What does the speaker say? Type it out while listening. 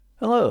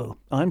Hello,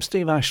 I'm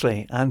Steve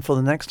Ashley, and for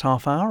the next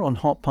half hour on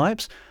Hot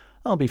Pipes,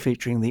 I'll be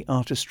featuring the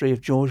artistry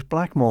of George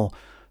Blackmore,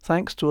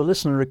 thanks to a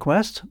listener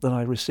request that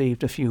I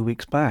received a few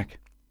weeks back.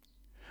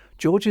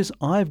 George's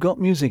I've Got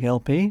Music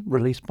LP,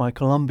 released by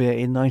Columbia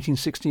in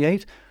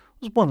 1968,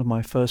 was one of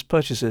my first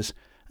purchases,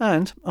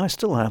 and I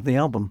still have the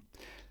album.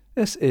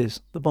 This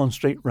is the Bond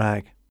Street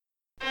Rag.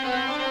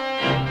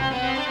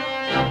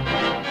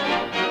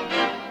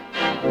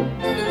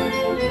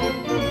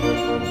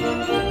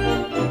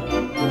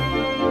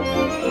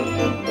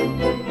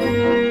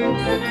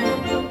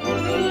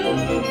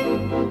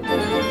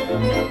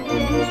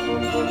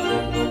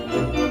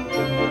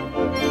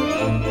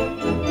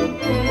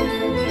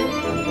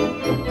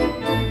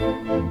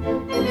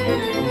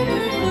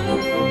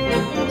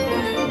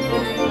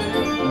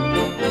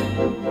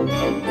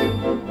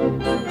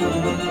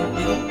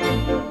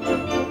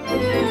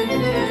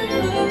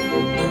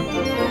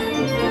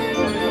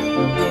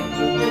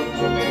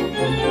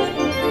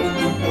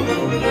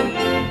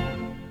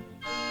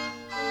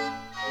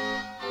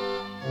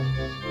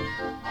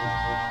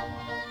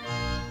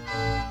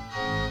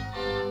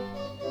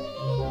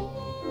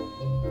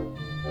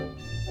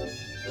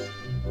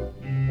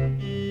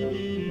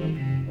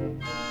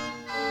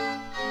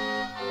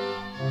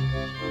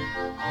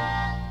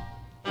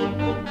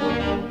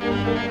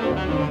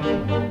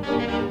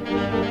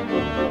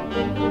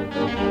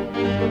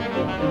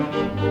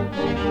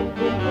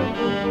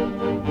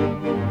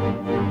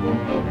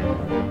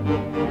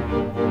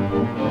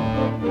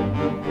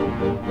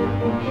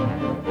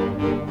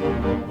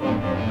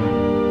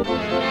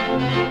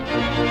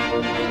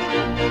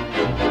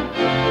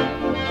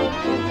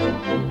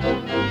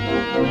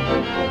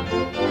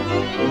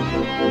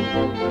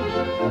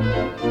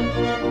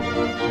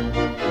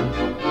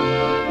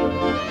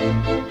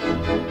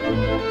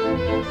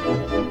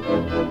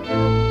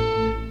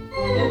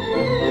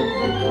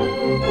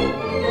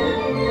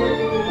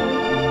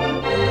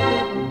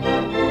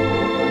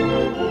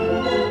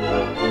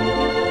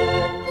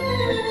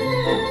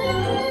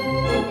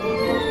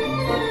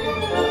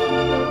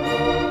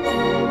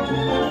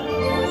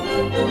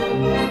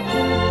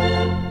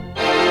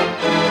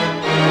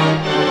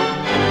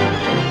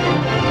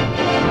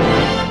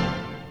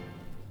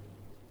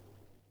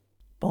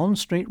 Bond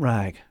Street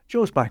Rag,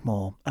 George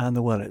Blackmore and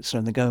the Wurlitzer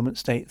in the Gaumont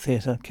State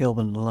Theatre,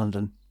 Kilburn,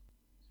 London.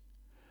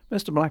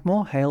 Mr.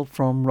 Blackmore hailed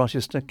from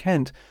Rochester,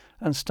 Kent,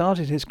 and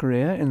started his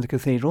career in the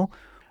cathedral,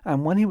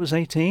 and when he was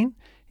 18,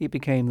 he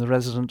became the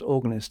resident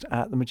organist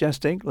at the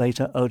Majestic,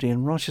 later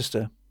Odeon,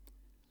 Rochester.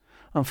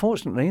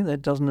 Unfortunately, there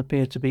doesn't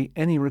appear to be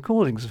any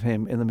recordings of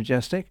him in the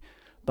Majestic,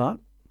 but,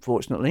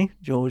 fortunately,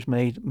 George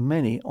made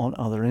many on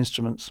other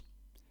instruments.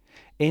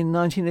 In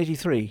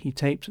 1983, he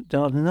taped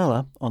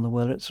Dardanella on the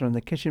Wurlitzer in the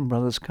Kitchen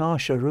Brothers car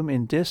showroom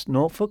in Diss,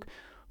 Norfolk,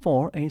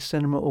 for a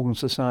Cinema Organ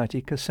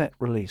Society cassette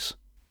release.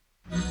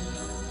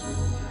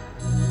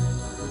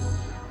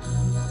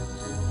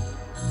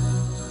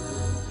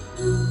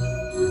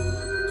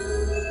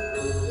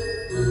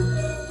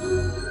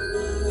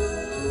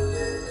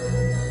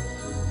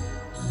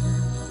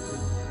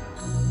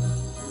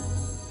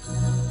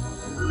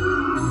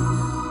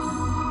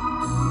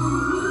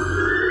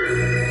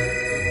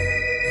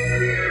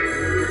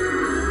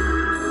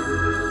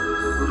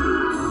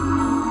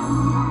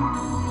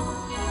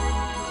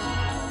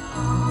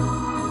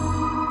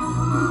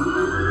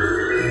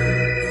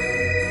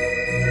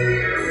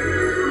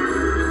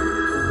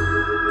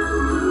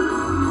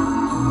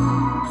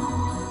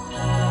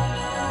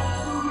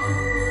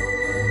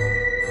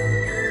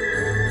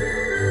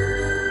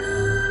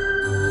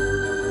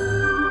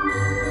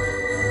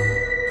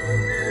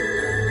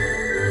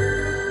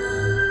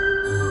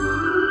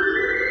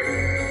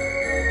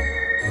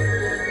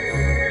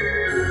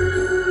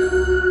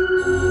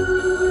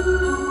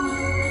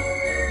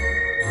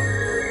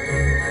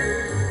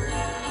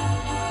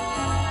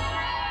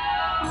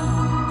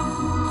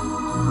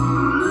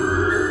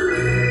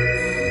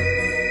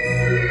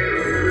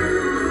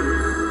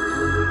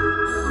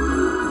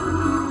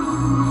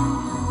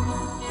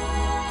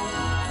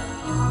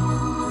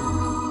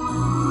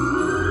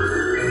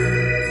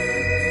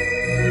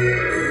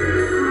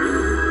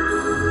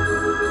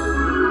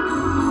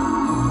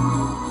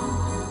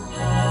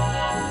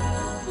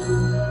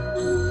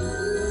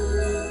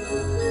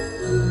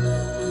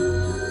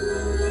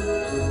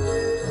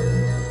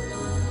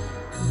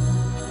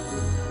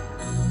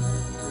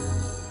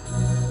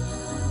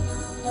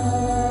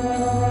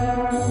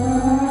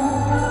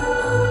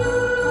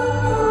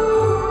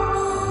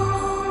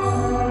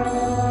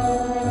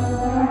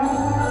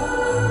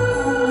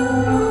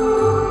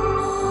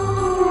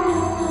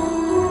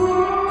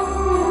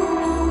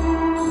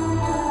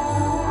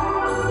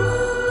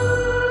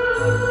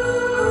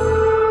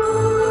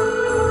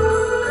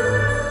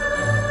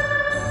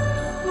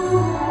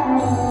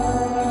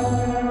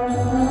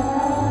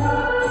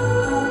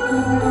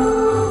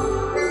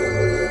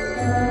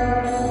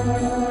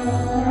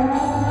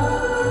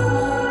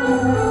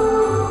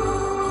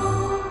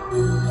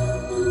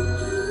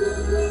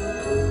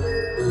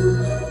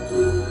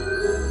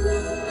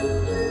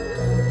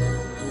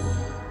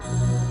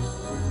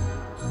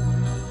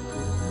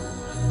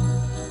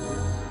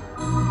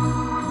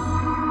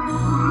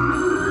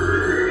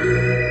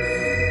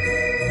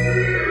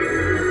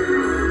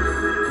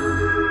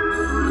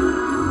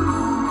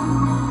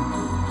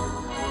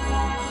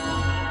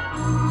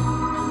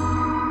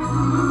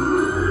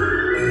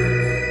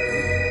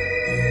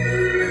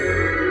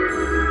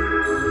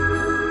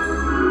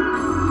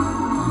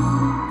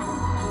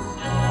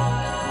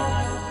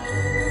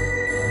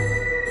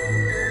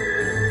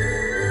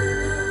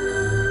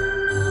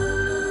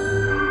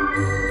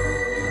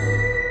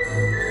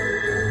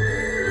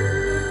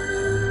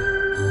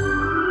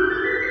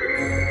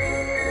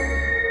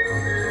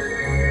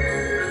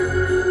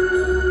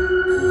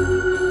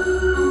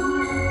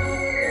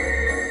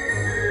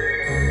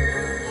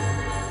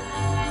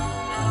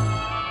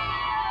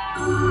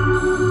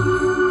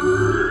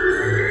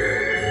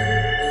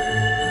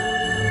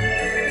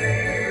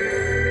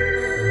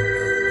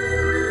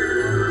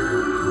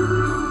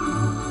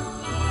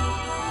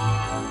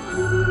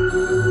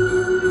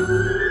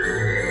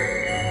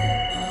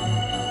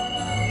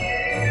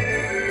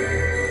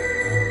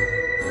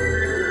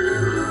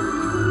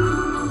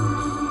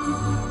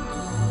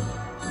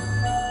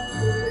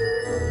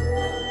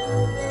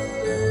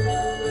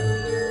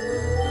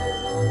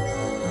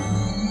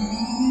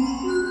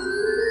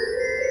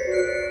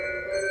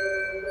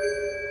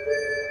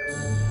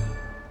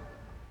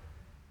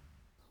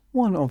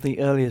 One of the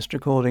earliest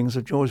recordings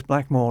of George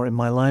Blackmore in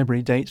my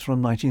library dates from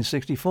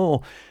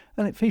 1964,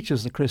 and it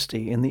features the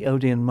Christie in the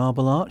Odeon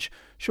Marble Arch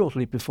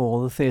shortly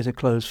before the theatre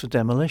closed for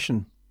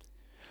demolition.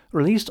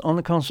 Released on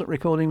the concert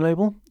recording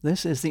label,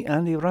 this is the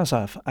Andy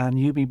Razaf and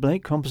Eubie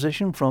Blake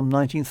composition from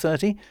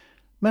 1930,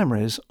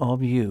 Memories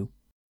of You.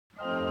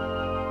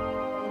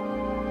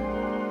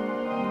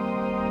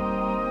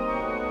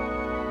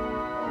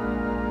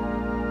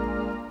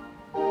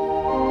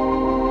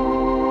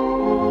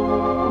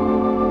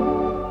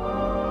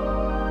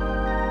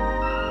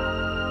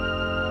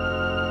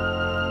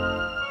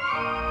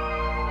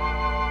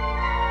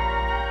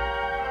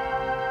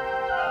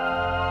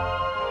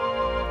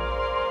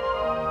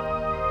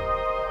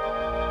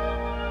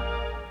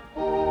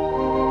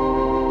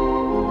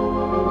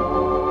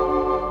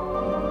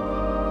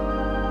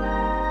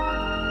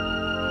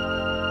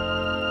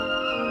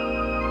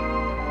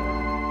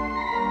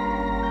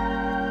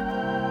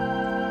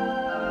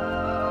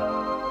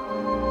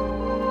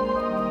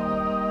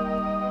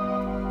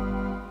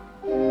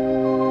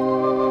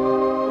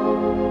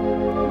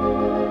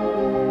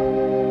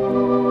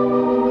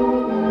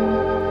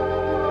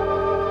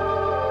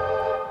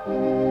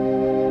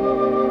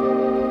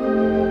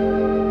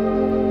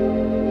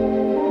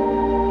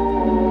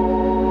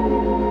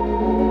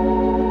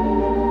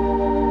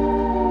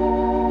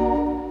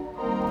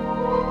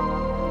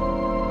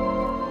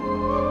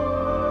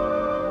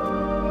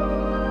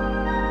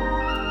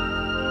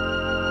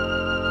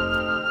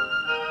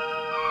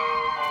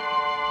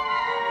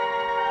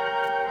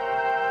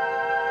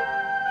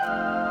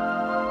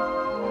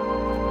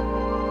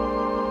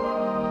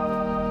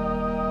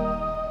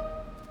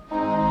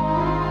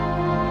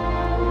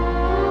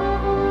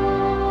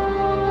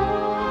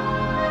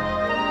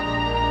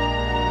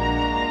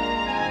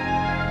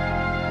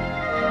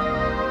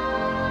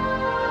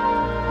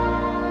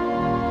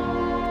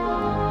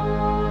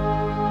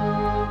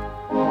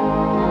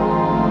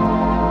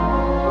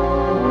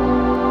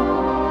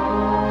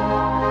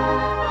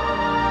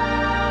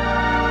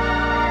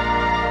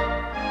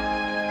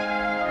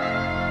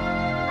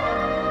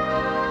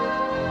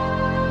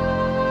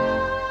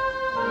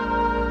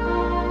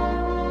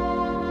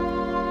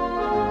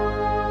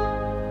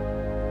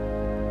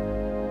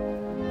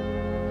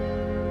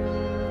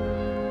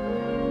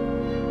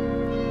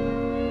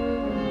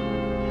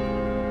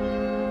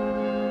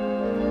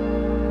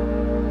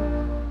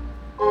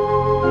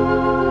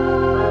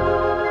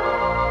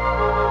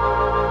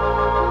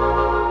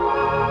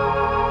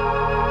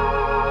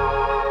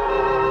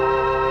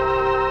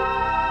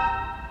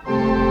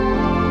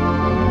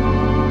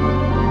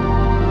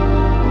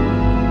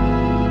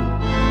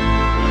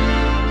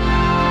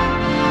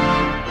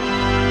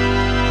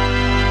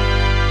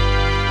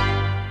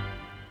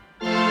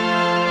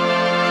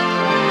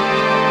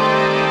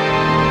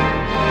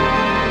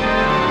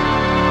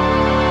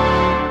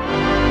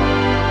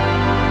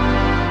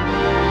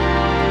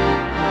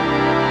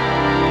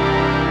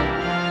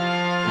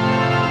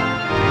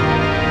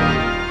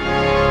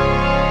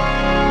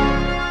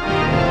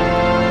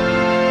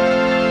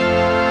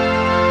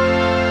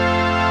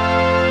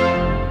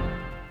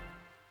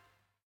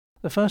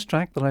 The first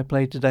track that I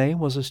played today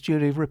was a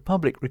Studio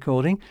Republic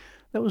recording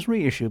that was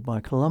reissued by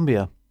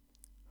Columbia.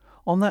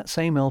 On that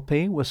same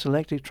LP were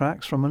selected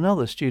tracks from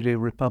another Studio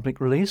Republic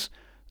release,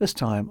 this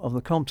time of the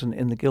Compton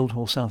in the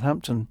Guildhall,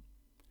 Southampton.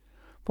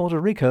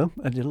 Puerto Rico,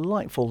 a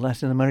delightful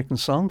Latin American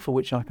song for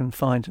which I can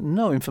find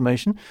no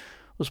information,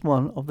 was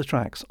one of the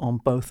tracks on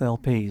both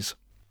LPs.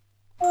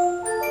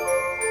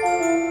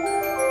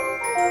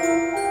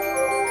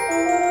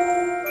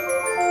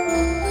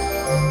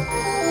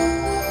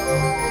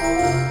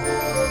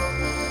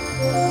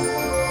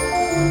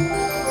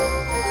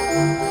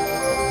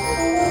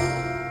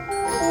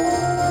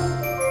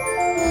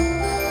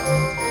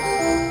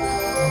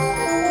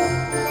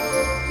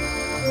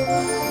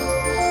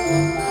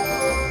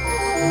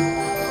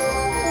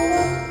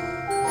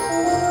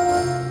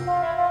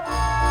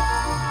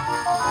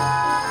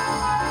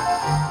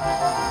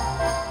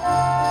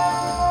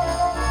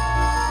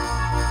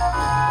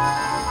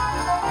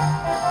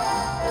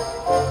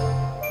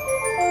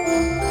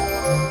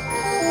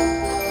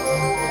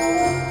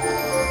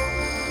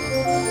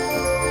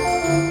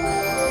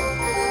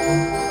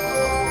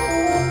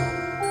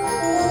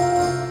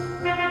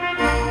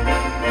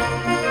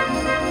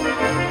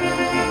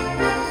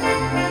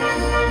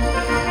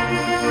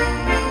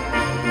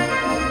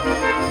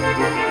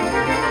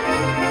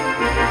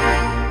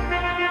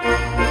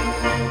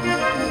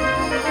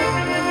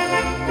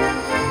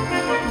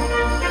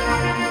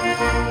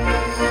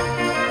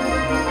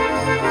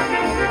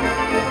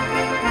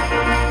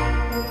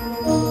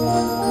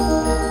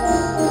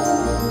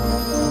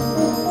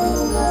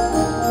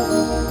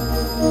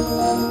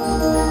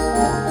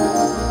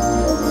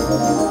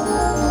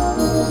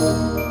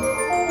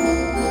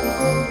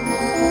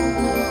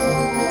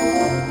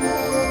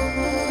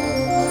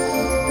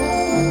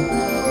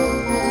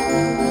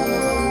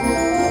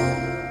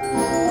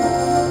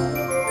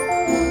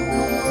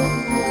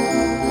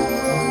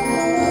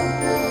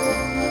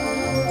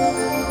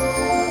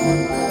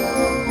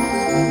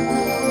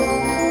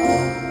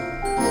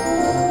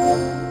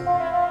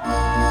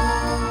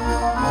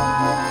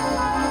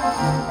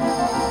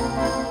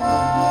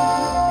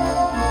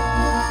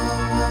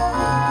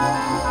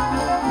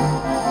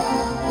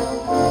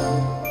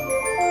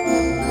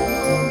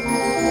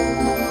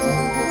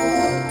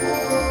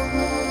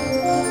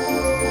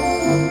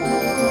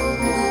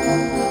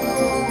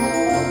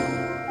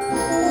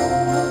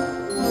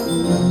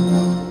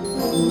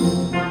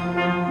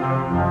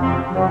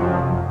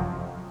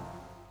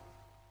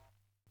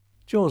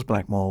 Jules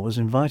Blackmore was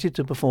invited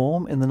to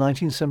perform in the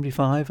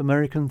 1975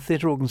 American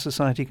Theatre Organ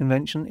Society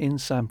convention in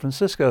San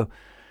Francisco,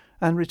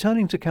 and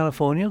returning to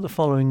California the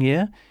following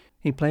year,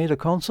 he played a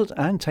concert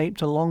and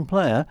taped a long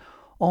player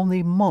on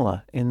the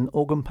Moller in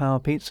Organ Power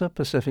Pizza,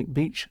 Pacific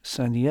Beach,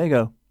 San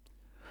Diego.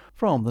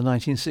 From the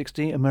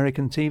 1960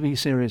 American TV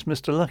series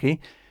Mr.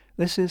 Lucky,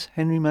 this is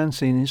Henry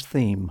Mancini's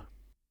theme.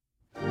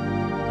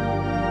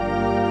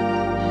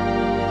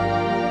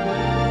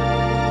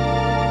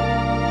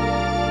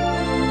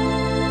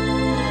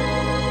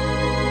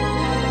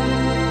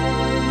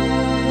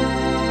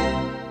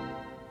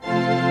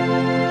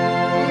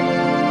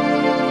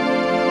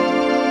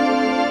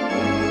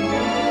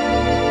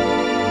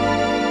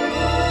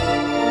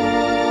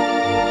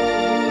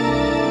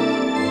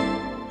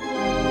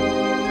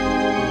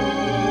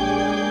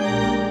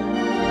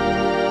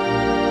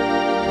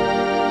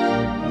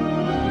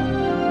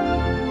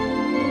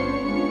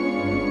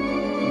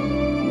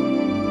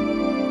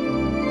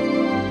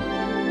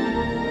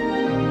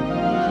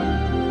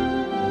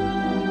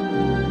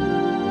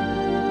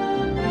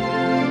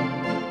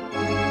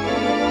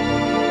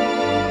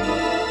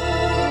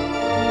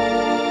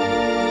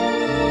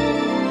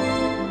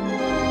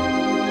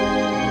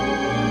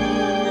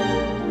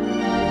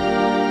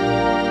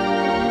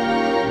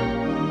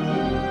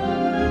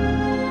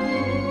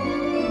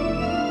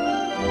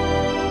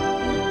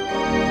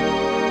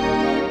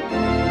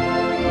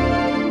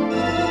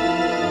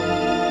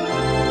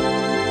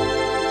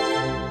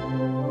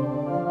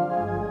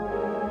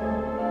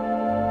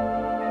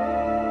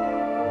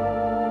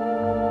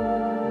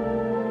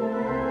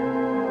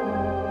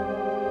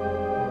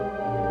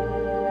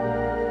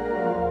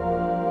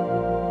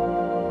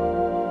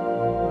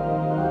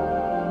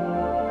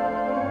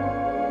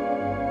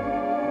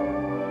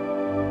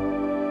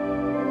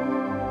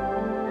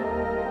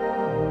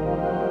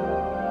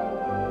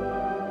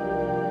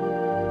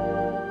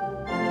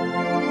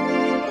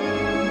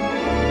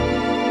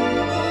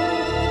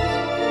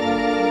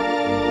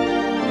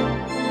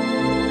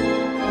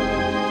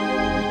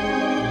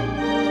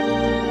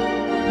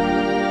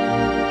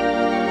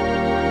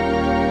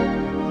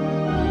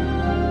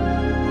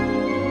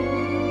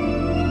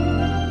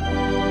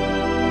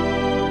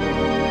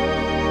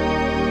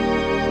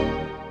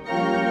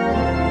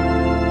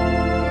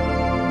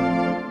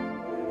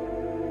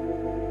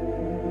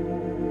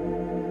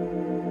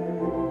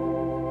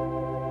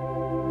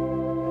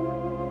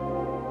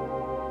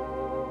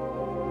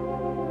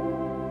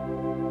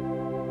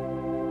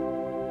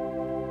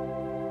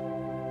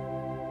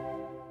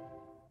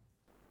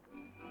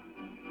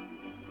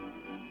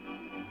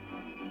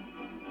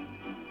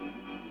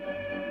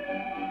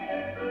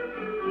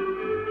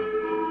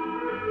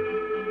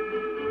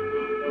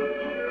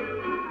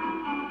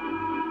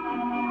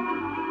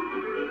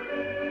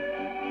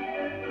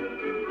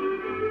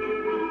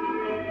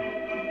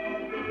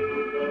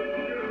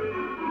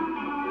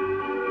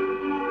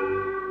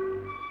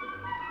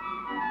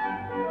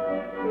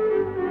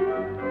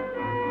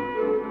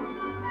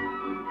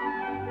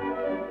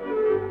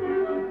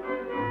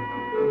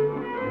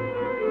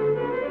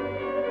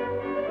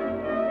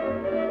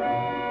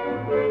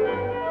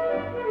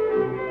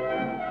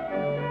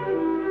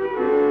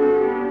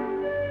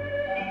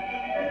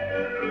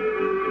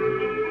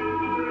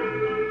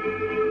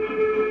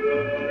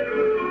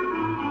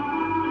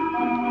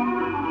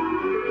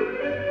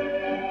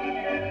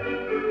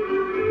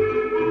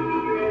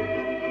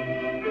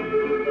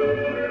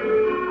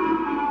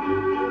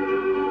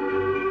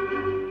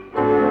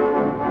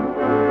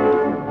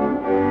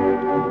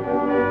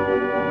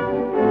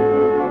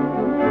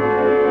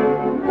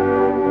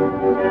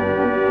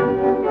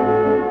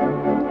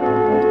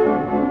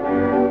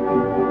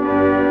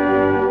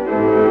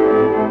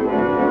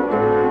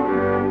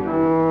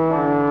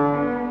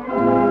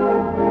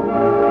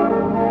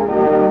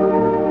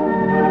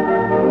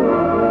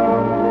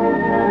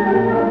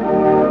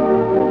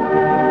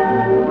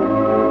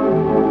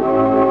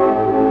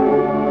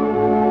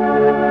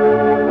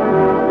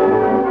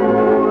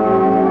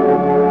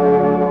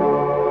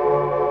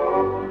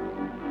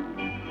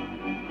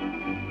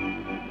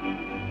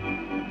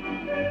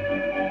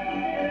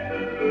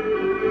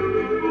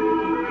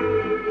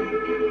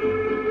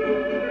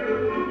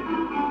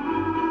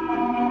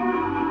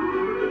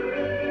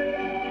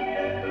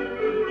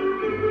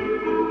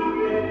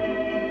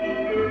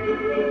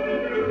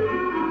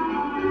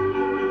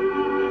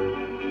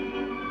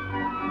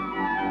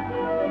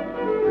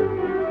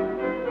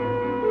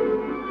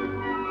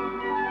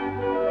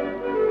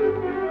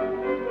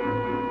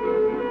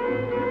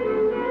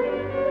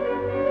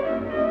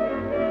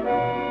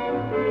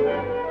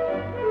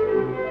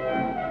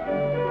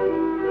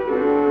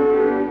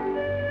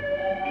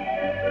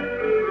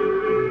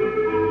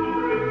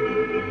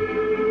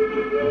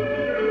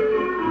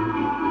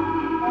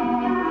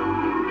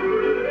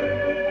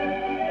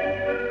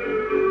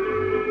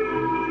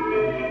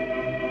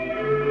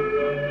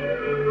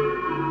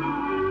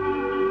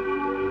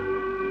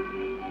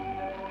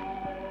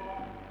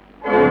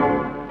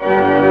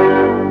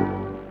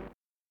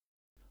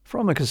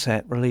 From a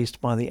cassette released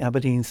by the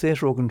Aberdeen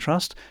Theatre Organ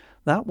Trust,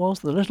 That was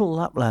The Little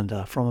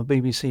Laplander from a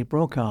BBC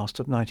broadcast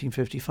of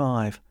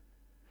 1955.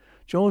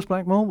 George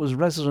Blackmore was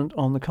resident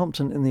on the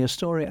Compton in the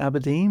Astoria,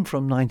 Aberdeen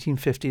from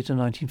 1950 to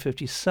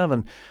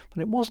 1957,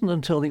 but it wasn't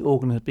until the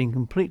organ had been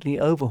completely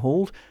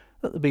overhauled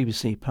that the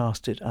BBC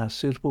passed it as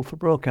suitable for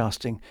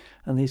broadcasting,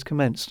 and these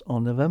commenced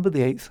on November the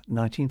 8th,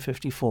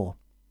 1954.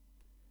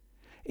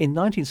 In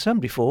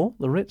 1974,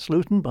 the Ritz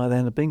Luton, by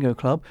then a bingo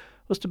club,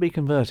 was to be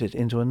converted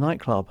into a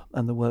nightclub,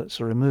 and the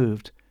Wurlitzer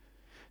removed.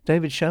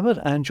 David Shepard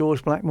and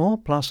George Blackmore,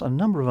 plus a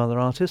number of other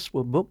artists,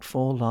 were booked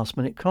for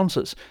last-minute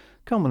concerts,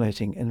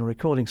 culminating in a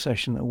recording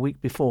session a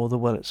week before the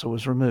Wurlitzer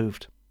was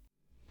removed.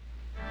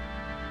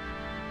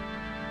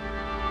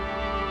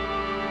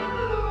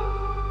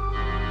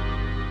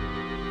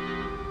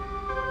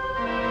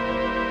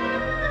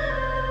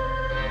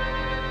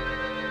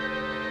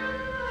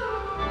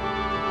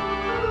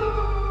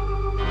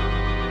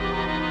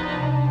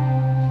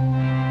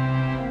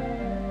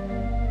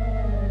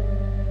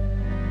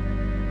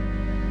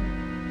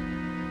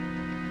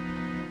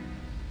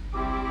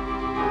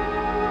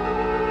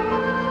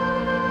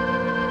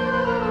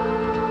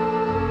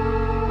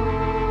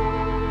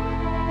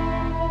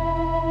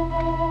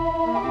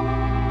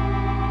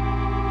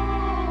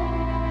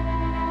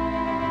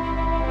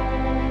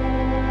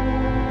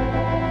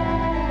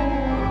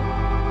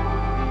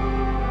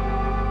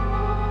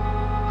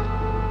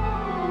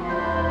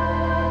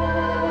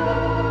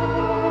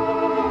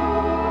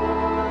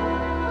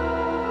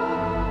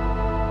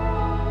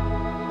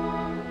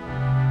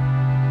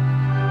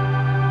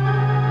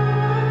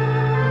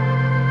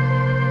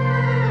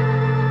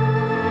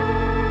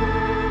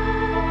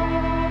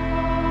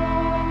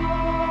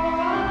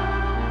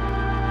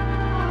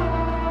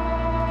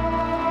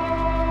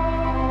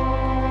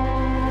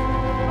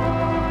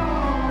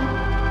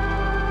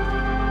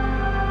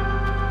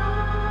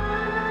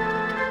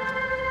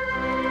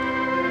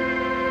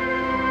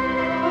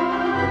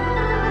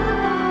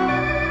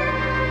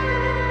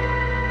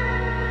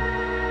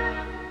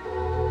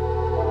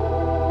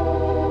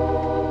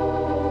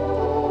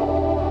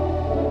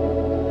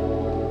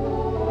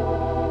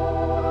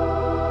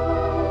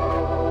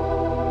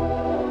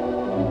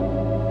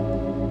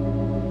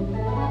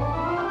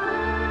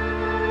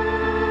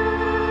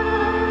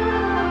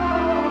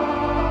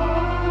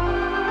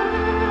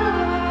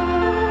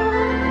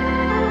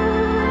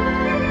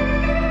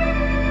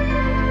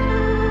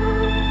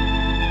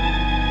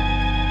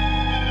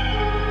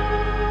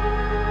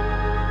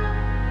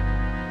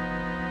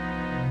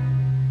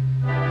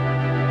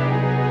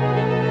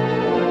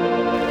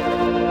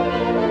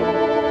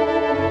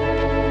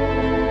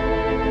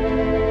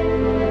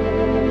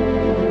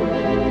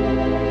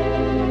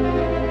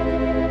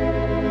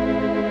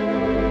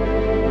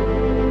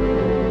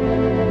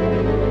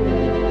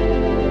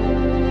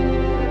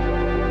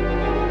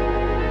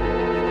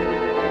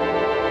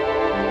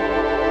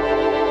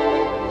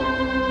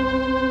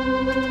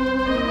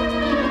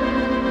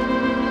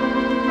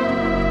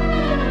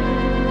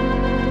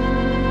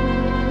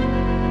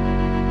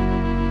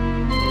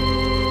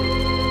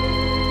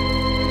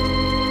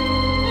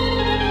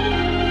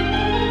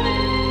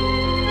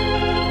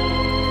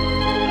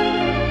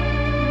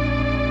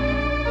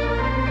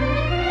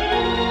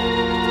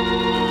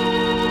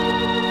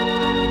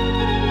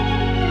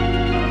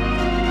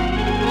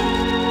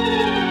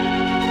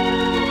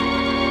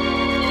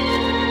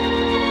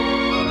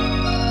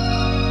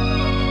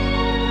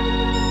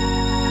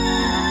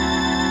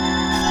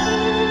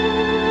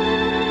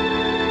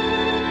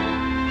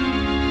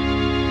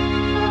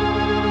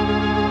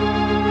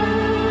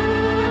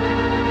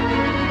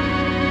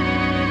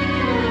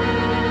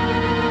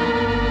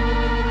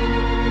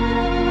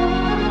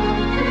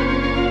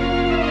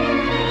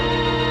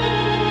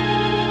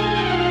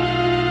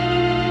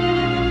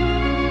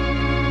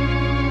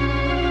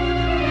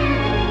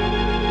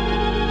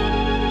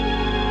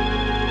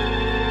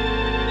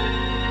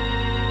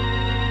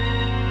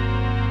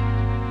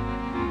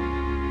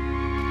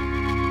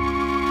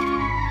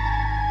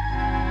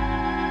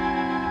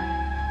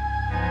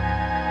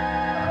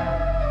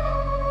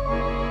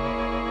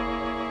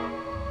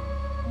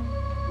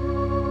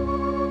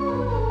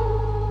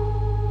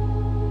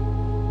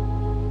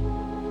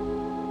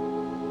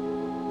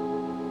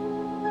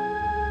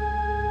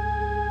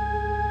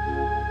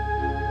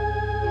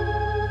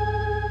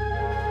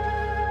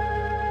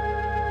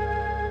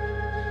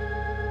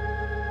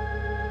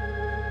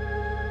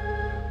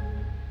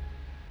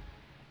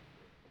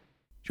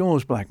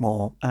 George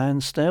Blackmore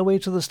and Stairway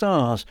to the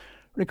Stars,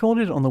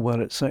 recorded on the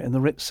Wurlitzer in the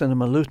Ritz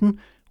Cinema Luton,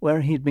 where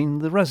he'd been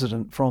the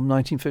resident from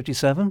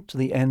 1957 to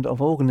the end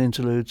of organ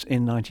interludes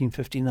in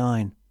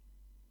 1959.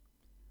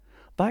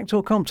 Back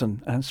to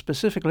Compton, and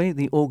specifically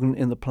the organ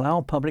in the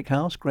Plough Public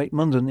House, Great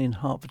Mundon in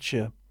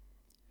Hertfordshire.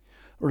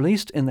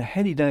 Released in the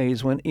heady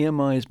days when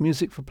EMI's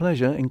Music for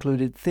Pleasure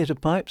included theatre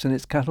pipes in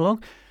its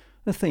catalogue,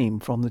 the theme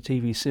from the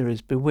TV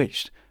series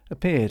Bewitched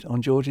appeared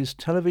on George's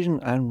television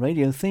and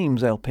radio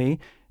themes LP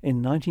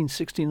in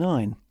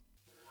 1969.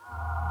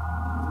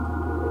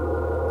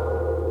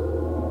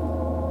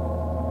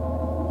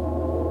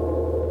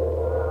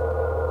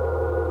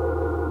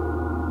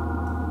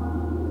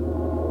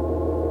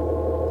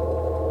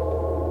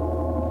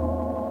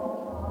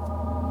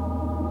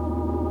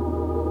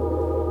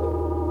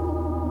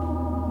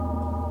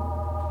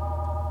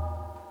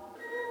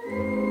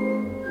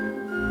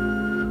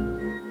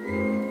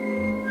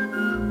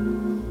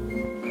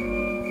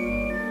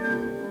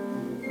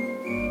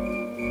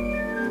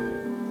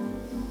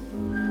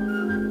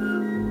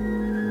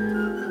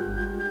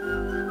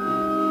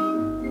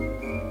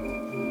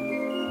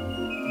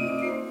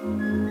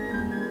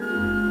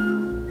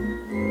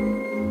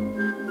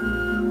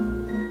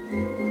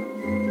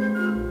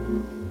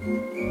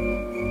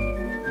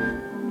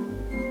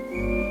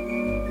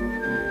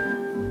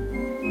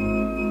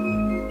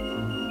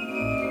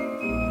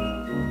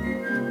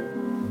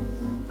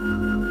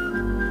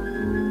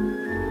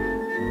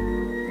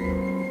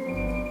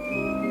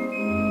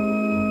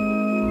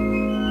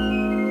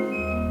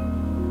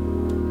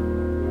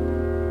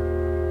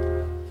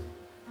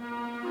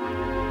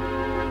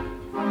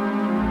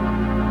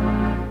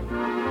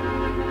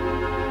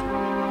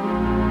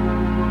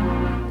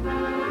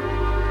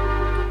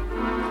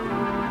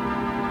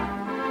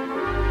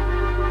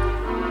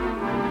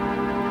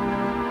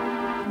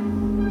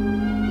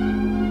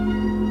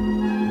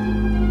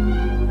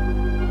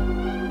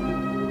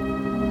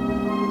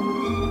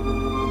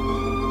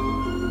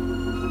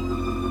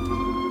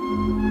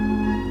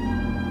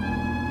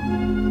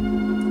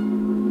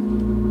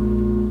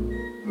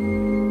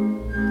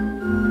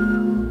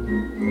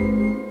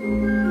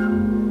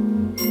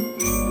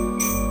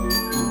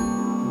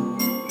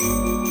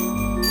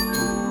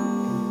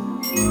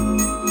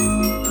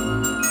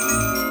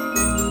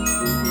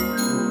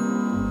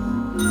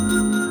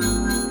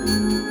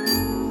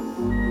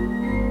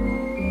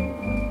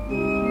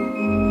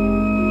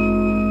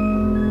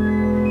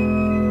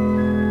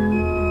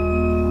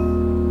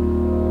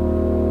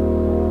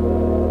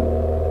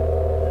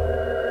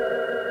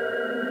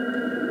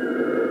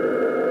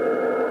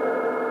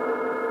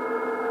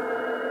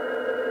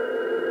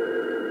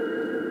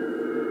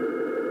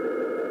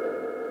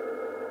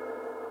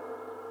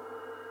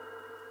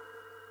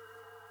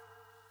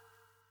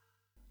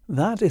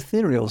 That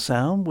ethereal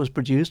sound was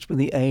produced with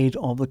the aid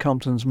of the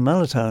Compton's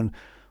Mellotone,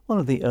 one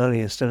of the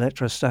earliest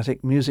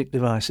electrostatic music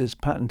devices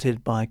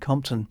patented by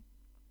Compton.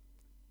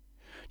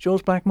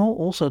 George Blackmore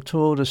also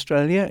toured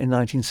Australia in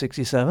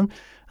 1967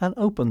 and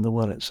opened the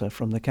Wurlitzer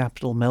from the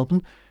capital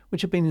Melbourne,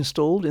 which had been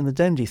installed in the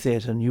Dendy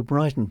Theatre, New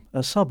Brighton,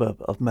 a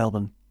suburb of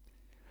Melbourne.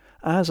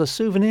 As a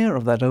souvenir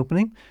of that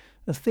opening,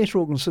 the Theatre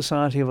Organ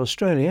Society of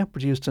Australia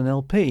produced an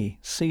LP,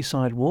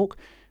 Seaside Walk,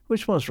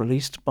 which was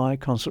released by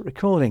Concert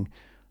Recording,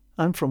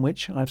 and from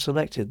which I've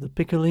selected the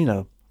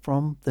Piccolino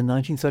from the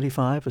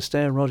 1935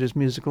 Astaire Rogers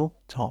musical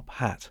Top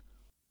Hat.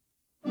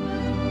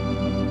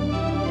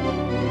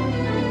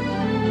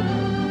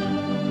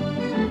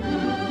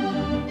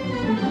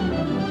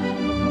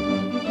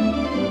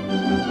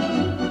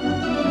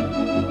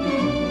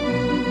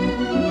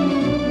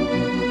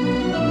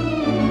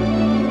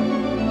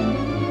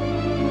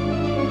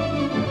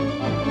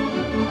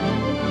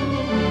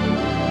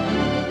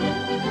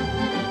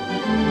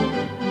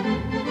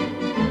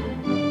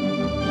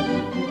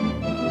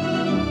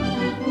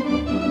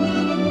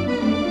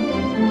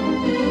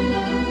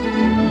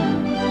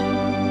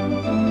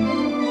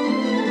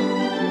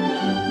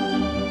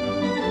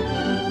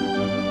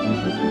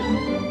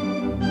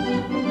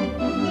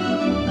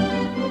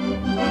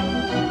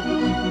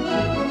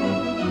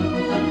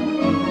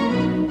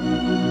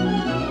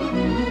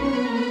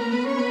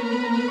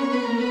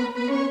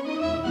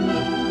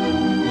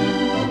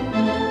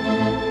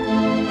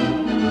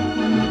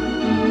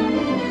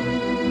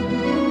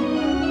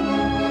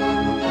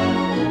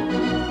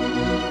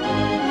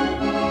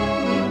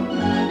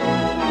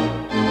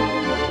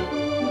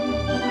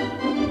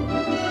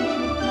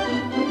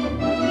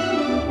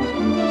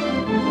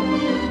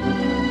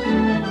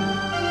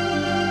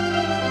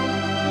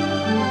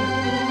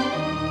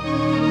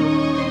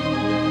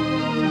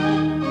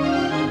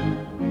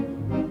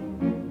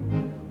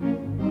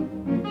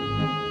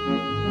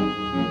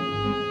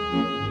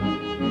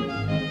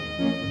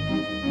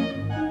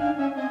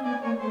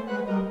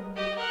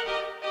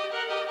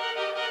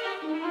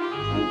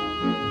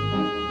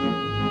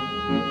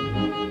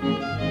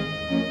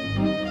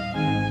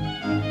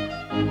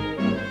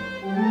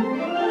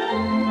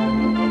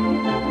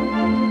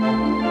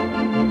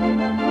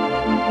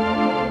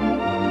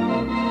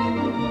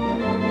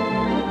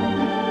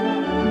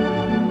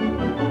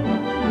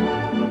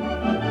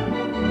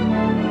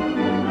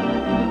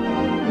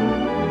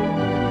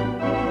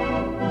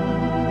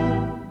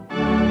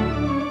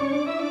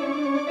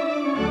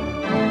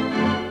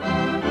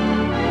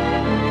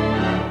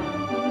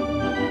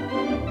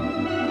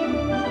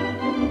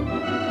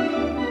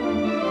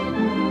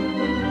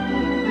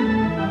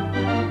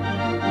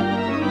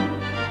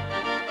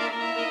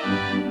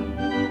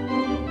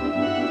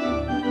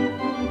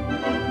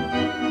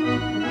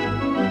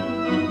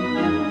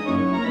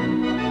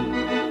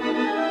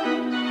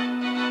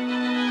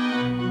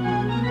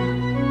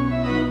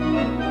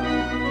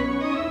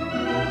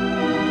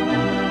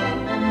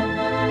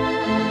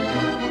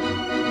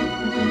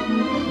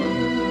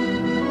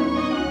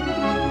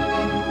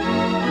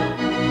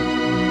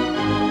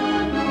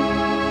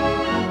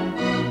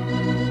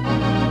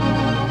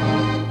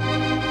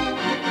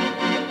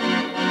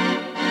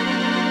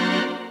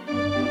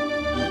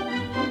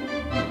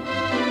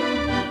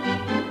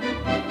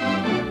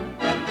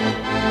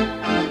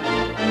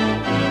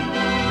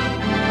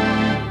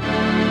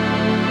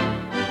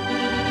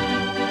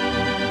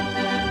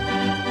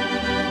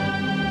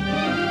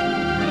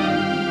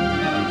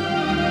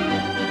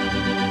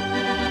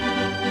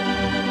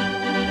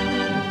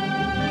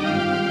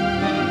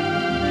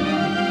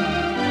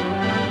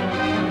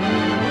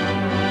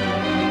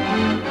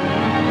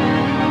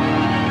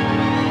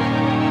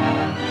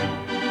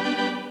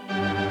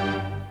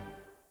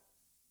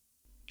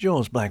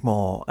 George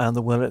Blackmore and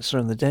the Wurlitzer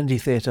and the Dendy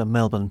Theatre,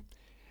 Melbourne.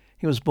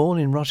 He was born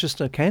in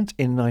Rochester, Kent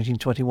in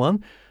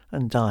 1921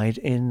 and died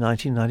in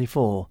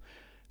 1994,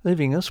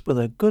 leaving us with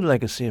a good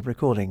legacy of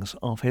recordings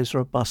of his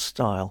robust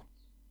style.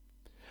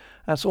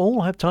 That's all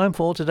I have time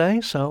for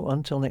today, so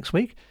until next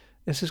week,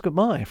 this is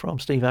goodbye from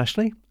Steve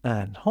Ashley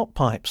and Hot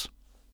Pipes.